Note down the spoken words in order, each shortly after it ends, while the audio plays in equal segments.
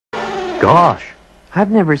Gosh.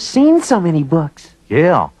 I've never seen so many books.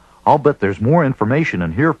 Yeah, I'll bet there's more information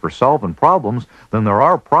in here for solving problems than there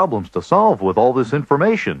are problems to solve with all this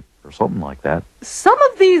information, or something like that. Some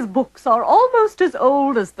of these books are almost as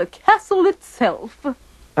old as the castle itself.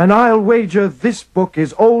 And I'll wager this book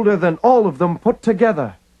is older than all of them put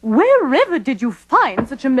together. Wherever did you find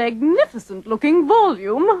such a magnificent-looking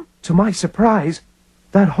volume? To my surprise,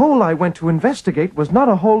 that hole I went to investigate was not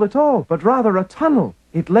a hole at all, but rather a tunnel.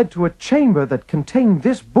 It led to a chamber that contained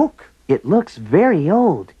this book. It looks very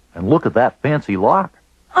old. And look at that fancy lock.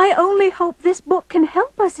 I only hope this book can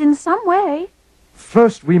help us in some way.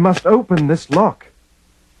 First, we must open this lock.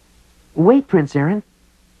 Wait, Prince Aaron.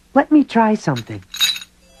 Let me try something.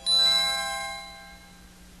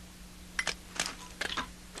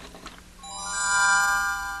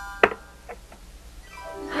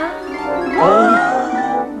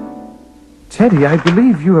 Teddy, I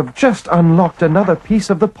believe you have just unlocked another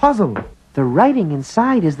piece of the puzzle. The writing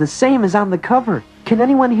inside is the same as on the cover. Can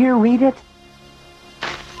anyone here read it?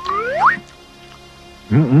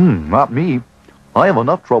 Not me. I have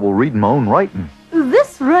enough trouble reading my own writing.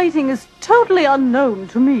 This writing is totally unknown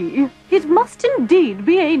to me. It must indeed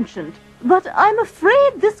be ancient, but I'm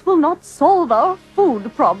afraid this will not solve our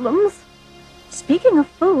food problems. Speaking of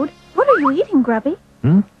food, what are you eating, Grubby?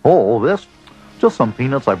 Oh, this? Just some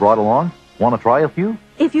peanuts I brought along. Want to try a few?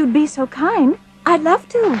 If you'd be so kind, I'd love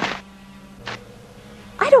to.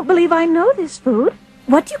 I don't believe I know this food.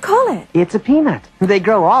 What do you call it? It's a peanut. They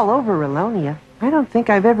grow all over Ralonia. I don't think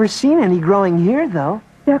I've ever seen any growing here, though.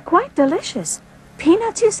 They're quite delicious.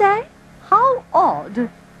 Peanuts, you say? How odd.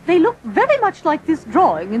 They look very much like this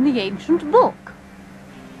drawing in the ancient book.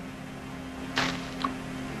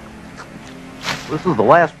 This is the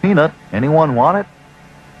last peanut. Anyone want it?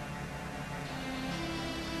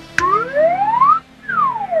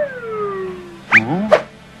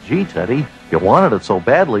 Gee, Teddy, you wanted it so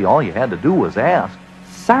badly, all you had to do was ask.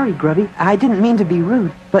 Sorry, Grubby. I didn't mean to be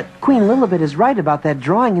rude, but Queen Lilibet is right about that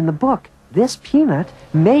drawing in the book. This peanut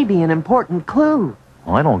may be an important clue.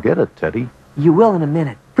 I don't get it, Teddy. You will in a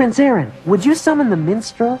minute. Prince Aaron, would you summon the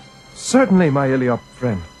minstrel? Certainly, my Iliop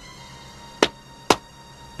friend.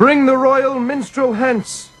 Bring the royal minstrel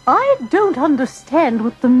hence. I don't understand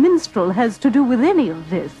what the minstrel has to do with any of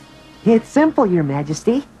this. It's simple, Your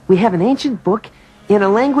Majesty. We have an ancient book in a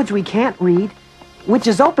language we can't read, which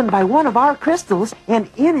is opened by one of our crystals, and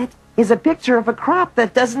in it is a picture of a crop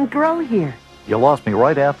that doesn't grow here. You lost me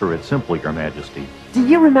right after it's simple, Your Majesty. Do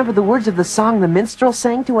you remember the words of the song the minstrel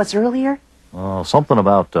sang to us earlier? Something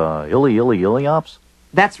about Iliops?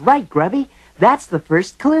 That's right, Grubby. That's the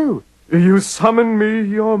first clue. You summon me,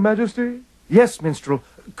 Your Majesty? Yes, minstrel.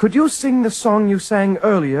 Could you sing the song you sang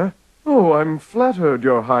earlier? Oh, I'm flattered,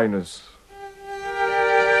 Your Highness.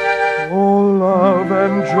 Oh, love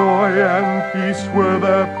and joy and peace were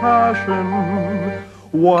their passion,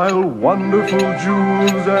 while wonderful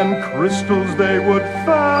jewels and crystals they would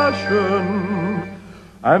fashion,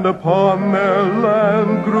 and upon their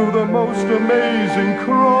land grew the most amazing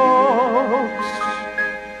crops.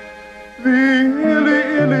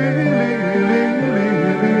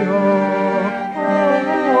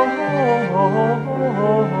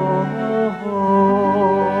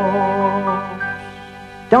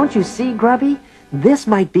 Don't you see, Grubby? This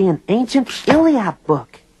might be an ancient Iliop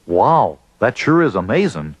book. Wow, that sure is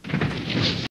amazing.